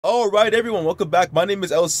Alright everyone, welcome back. My name is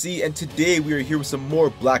LC and today we are here with some more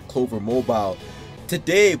Black Clover Mobile.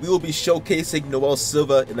 Today we will be showcasing Noelle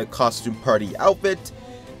Silva in a costume party outfit.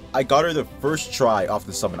 I got her the first try off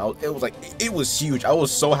the summon. It was huge. I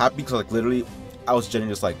was so happy because literally I was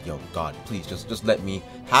genuinely just like, yo God, please just let me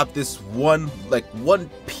have this one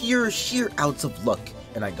pure sheer ounce of luck,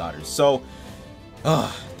 and I got her. So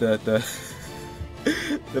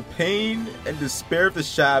the pain and despair of the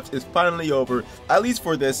shafts is finally over, at least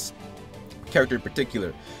for this character in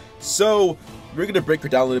particular. So we're gonna break her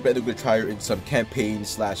down a little bit, and we're gonna try her in some campaign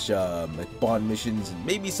slash like bond missions and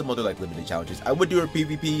maybe some other like limited challenges. I would do her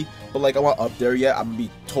PvP, but like I'm not up there yet. I'm gonna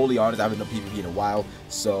be totally honest, I haven't done PvP in a while,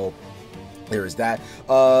 so there is that.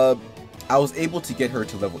 I was able to get her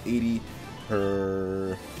to level 80.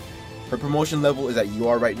 Her promotion level is at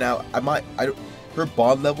UR right now. Her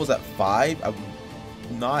bond level is at 5. I'm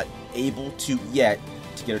not able to yet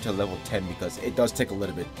to get her to level 10 because it does take a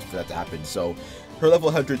little bit for that to happen. So her level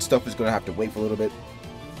 100 stuff is going to have to wait for a little bit.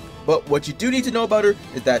 But what you do need to know about her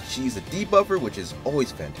is that she's a debuffer, which is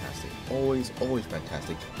always fantastic. Always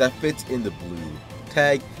fantastic. That fits in the blue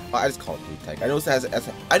tag. I just call it blue tag. I know it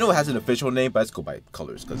has an official name, but I just go by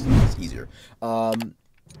colors because it's easier.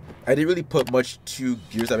 I didn't really put much to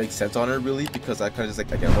gears that make sense on her really, because I kind of just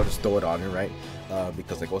like, again, I want to throw it on her, right?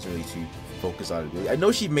 Because like I wasn't really too focused on it really. I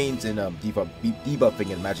know she mains in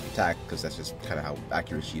debuffing and magic attack because that's just kind of how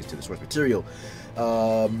accurate she is to the source material.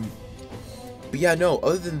 But yeah, no,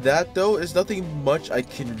 other than that though, there's nothing much I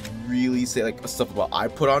can really say like stuff about I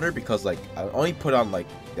put on her, because like I only put on like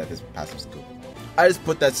this passive skill. I just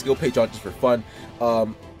put that skill page on just for fun.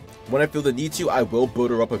 When I feel the need to, I will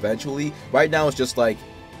build her up eventually. Right now it's just like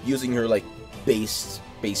using her like base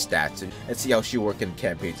stats and see how she'll work in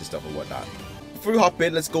campaigns and stuff and whatnot. Before we hop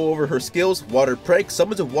in, let's go over her skills. Water Prank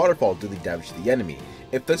summons a waterfall dealing damage to the enemy.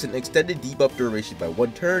 Inflicts an extended debuff duration by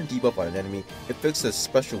 1 turn, debuff on an enemy. Inflicts a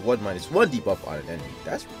special 1/-1 debuff on an enemy.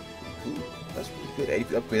 That's really cool. That's really good. And if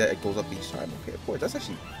you upgrade that, it goes up each time. Okay, of course, that's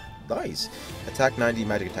actually nice. Attack 90,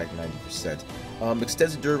 magic attack 90%.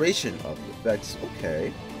 Extends the duration of the effects.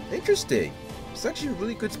 Okay, interesting. It's actually a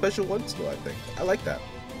really good special 1 skill, I think. I like that.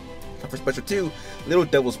 For special 2, Little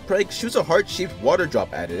Devil's Prank shoots a heart-shaped water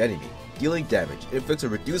drop at an enemy, dealing damage. It inflicts a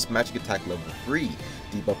reduced magic attack level 3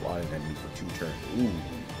 debuff on an enemy for 2 turns. Ooh,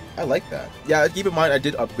 I like that. Yeah, keep in mind I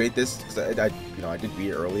did upgrade this because I did read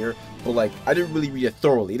it earlier, but like I didn't really read it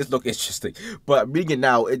thoroughly. It just looked interesting. But reading it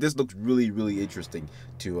now, it just looks really interesting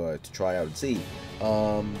to try out and see.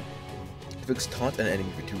 Inflicts taunt an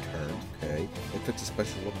enemy for 2 turns. Okay. Inflicts a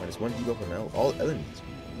special 1/-1 debuff on all enemies.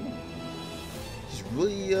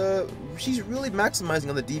 She's really maximizing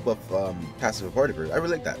on the debuff passive part of her. I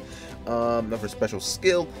really like that. Now for special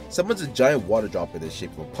skill, summons a giant water drop in the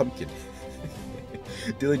shape of a pumpkin,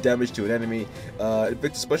 dealing damage to an enemy.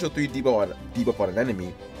 Inflicts a special 3 debuff on an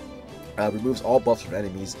enemy. Removes all buffs from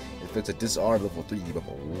enemies. Inflicts a disarm level 3 debuff.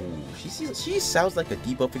 Ooh, she sounds like a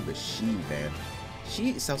debuffing machine, man.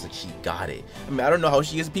 She sounds like she got it. I mean, I don't know how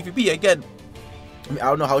she is in PvP again. I mean, I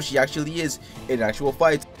don't know how she actually is in actual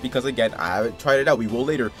fights because again, I haven't tried it out. We will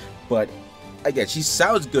later, but again, she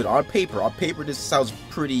sounds good on paper. On paper, this sounds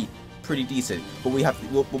pretty decent. But we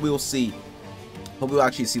will see. But we'll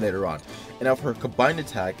actually see later on. And now for her combined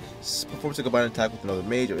attack, performs a combined attack with another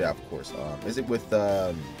mage. Oh, yeah, of course. Is it with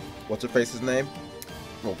what's her face's name?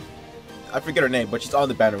 Well, I forget her name, but she's on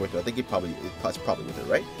the banner with her. I think it's probably with her,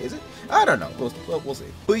 right? Is it? I don't know. We'll see.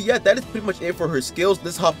 But yeah, that is pretty much it for her skills.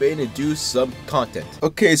 Let's hop in and do some content.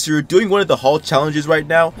 Okay, so you're doing one of the hall challenges right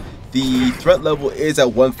now. The threat level is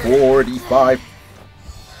at 145.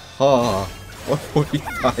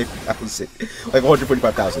 145,000. Like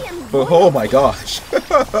 145,000. But oh my gosh.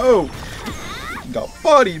 Got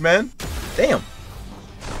bodied, man. Damn.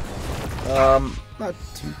 Not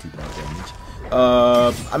too bad damage.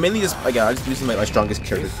 I mainly just, again, I just using my strongest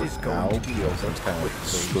character for now. So I'm just kind of like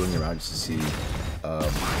going around just to see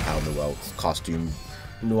how Noelle's costume,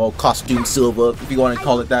 Silva, if you want to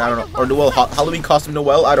call it that, I don't know, or Noelle Halloween costume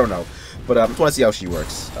Noelle, I don't know, but I just want to see how she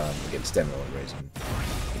works. Again, standalone, right?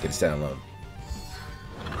 Again, standalone.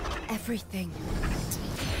 Everything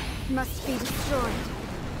must be destroyed.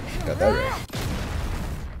 Got that right.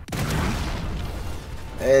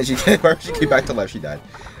 And she came back to life. She died.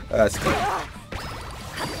 That's good.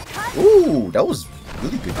 Ooh, that was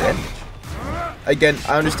really good damage. Again,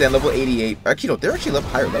 I understand level 88. Actually, no, they're actually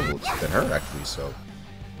higher levels than her, actually, so.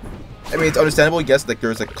 I mean, it's understandable, yes, like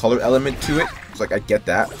there's a color element to it. It's like, I get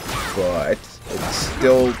that. But it's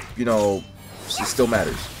still, you know, it still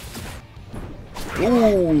matters.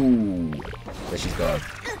 Ooh. There she's gone.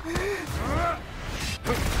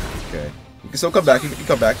 Okay. You can still come back. You can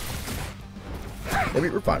come back.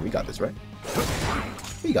 We're fine. We got this, right?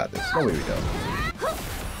 We got this. No way we don't.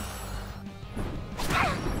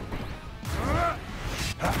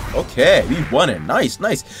 Okay, we won it. Nice,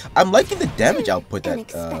 nice. I'm liking the damage output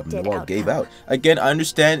that Noelle gave out. Again, I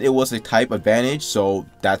understand it was a type advantage, so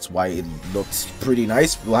that's why it looks pretty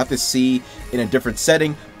nice. We'll have to see in a different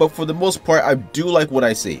setting, but for the most part, I do like what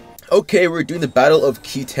I see. Okay, we're doing the Battle of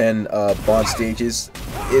Key 10 bond stages.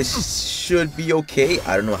 It should be okay.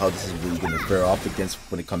 I don't know how this is really going to fare off against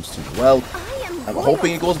when it comes to Noelle. I'm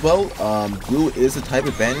hoping it goes well. Blue is a type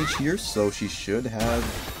advantage here, so she should have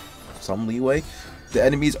some leeway. The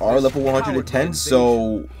enemies are level 110,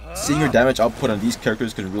 so seeing her damage output on these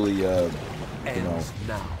characters can really, you know,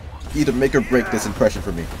 either make or break this impression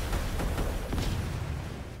for me.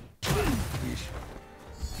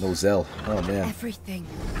 Noelle. Oh man. Everything.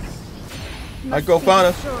 I go Fauna.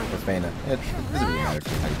 Or Fana. It doesn't really matter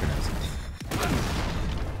how you pronounce it.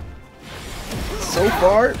 So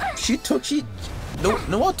far,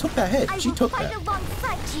 Noelle took that hit. She took that.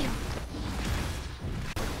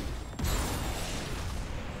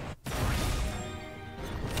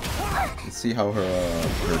 Let's see how her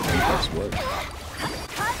defense works.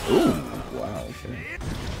 Ooh, wow, okay.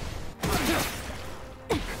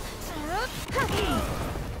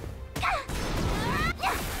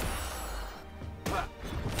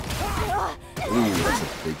 Ooh, that's a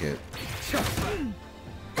big hit.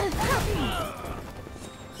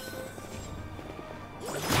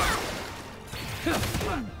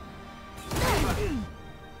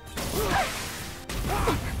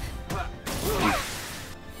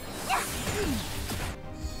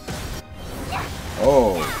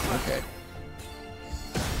 Oh, okay.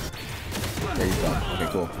 There you go. Okay,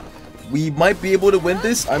 cool. We might be able to win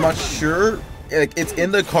this. I'm not sure. Like, it's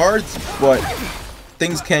in the cards, but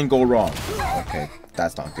things can go wrong. Okay,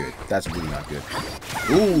 that's not good. That's really not good.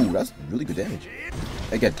 Ooh, that's really good damage.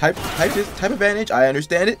 Again, type advantage. I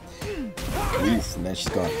understand it. Oof, and then she's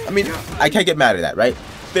gone. I mean, I can't get mad at that, right?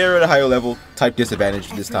 They're at a higher level. Type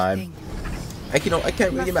disadvantage this time. I can't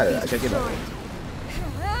really get mad at that. I can't get mad at that.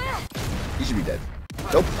 He should be dead.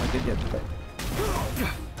 Nope, I did get dead.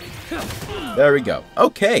 There we go.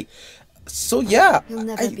 Okay. So yeah,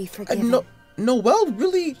 Noelle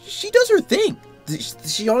really, she does her thing.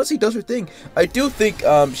 She honestly does her thing. I do think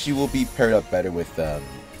she will be paired up better with that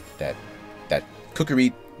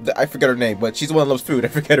cookery. I forget her name, but she's the one that loves food. I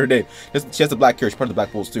forget her name. She has the black hair. She's part of the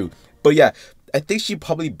Black Bulls too. But yeah, I think she'll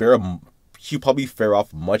probably fare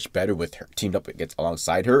off much better with her teamed up against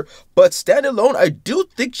alongside her. But standalone, I do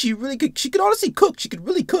think she could honestly cook. She could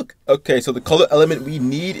really cook. Okay, so the color element we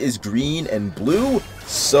need is green and blue.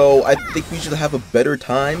 So I think we should have a better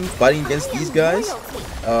time fighting against these guys.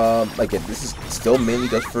 Again, this is still mainly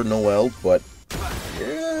just for Noelle, but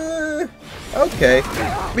yeah, okay.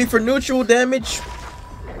 I mean, for neutral damage,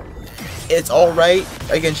 it's alright.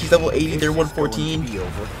 Again, she's level 80, they're 114.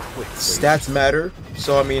 Stats matter,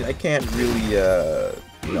 so I mean, I can't really,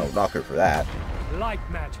 you know, knock her for that. Like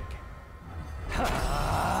magic.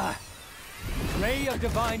 Ray of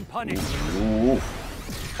divine punishment. Ooh.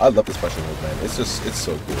 I love this special move, man. It's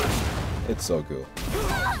so cool. It's so cool.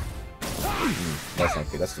 That's not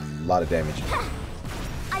good. That's a lot of damage.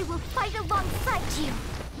 I will fight alongside you.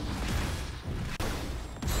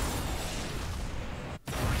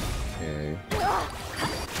 Okay.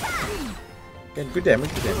 Again, good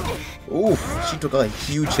damage, good damage. Ooh, she took a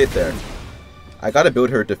huge hit there. I gotta build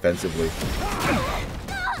her defensively.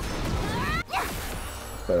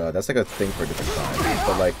 But that's like a thing for a different time.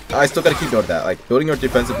 But like, I still gotta keep doing that. Like, building her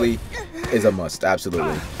defensively is a must,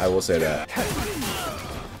 absolutely. I will say that.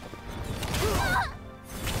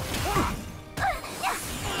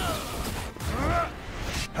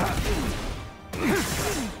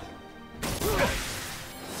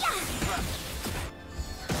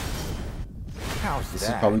 This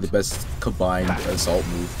is probably the best combined assault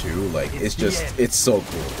move too. Like, it's just, it's so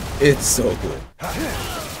cool. It's so cool.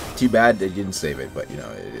 Too bad they didn't save it, but you know,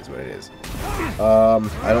 it is what it is. I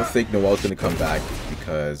don't think Noelle's gonna come back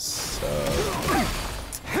because,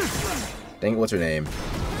 dang it, what's her name?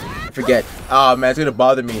 I forget. Oh man, it's gonna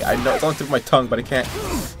bother me. I know it's on the tip of my tongue, but I can't.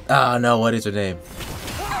 Ah, no, what is her name?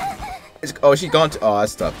 Oh, she's gone to. Oh,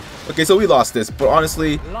 that's tough. Okay, so we lost this, but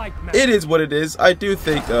honestly, it is what it is. I do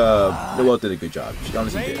think Noelle did a good job. She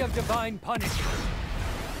honestly did. Jeez.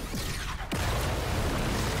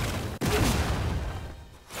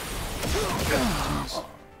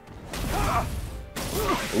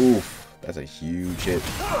 Oof, that's a huge hit.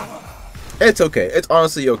 It's okay. It's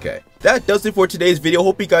honestly okay. That does it for today's video.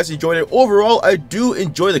 Hope you guys enjoyed it. Overall, I do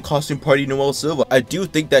enjoy the costume party Noelle Silva. I do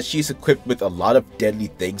think that she's equipped with a lot of deadly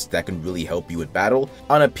things that can really help you in battle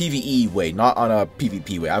on a PvE way, not on a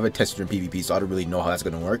PvP way. I haven't tested her in PvP, so I don't really know how that's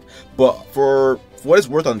going to work. But for what it's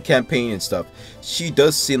worth on the campaign and stuff, she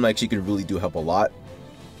does seem like she can really do help a lot.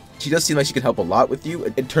 She does seem like she can help a lot with you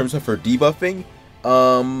in terms of her debuffing.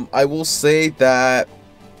 I will say that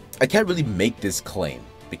I can't really make this claim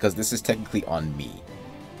because this is technically on me.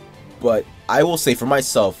 But I will say for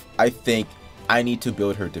myself, I think I need to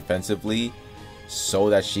build her defensively so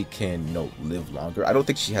that she can, you know, live longer. I don't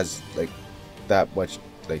think she has like that much,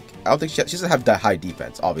 like I don't think she doesn't have that high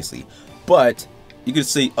defense, obviously. But you could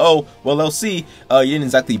say, oh, well, LC, you didn't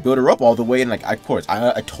exactly build her up all the way, and like, of course,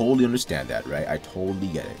 I totally understand that, right? I totally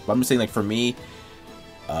get it. But I'm just saying, like, for me,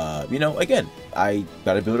 you know, again, I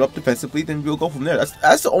gotta build it up defensively, then we'll go from there.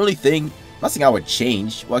 That's the only thing. I'm not saying I would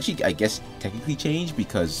change. Well, actually, I guess technically change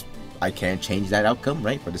because I can change that outcome,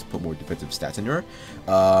 right? But just put more defensive stats in her.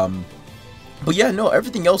 But yeah, no,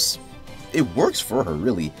 everything else, it works for her,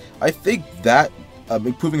 really. I think that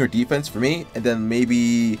improving her defense for me, and then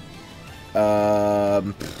maybe her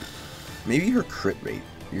crit rate.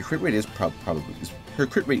 Your crit rate is probably her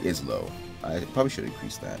crit rate is low. I probably should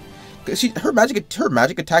increase that because her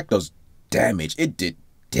magic attack does damage. It did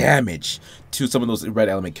damage to some of those red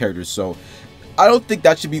element characters, so I don't think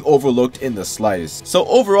that should be overlooked in the slightest. So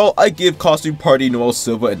overall, I give Costume Party Noelle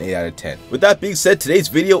Silva an 8 out of 10. With that being said, today's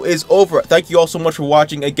video is over. Thank you all so much for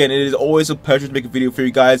watching. Again, it is always a pleasure to make a video for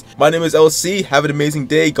you guys. My name is LC. Have an amazing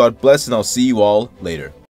day. God bless, and I'll see you all later.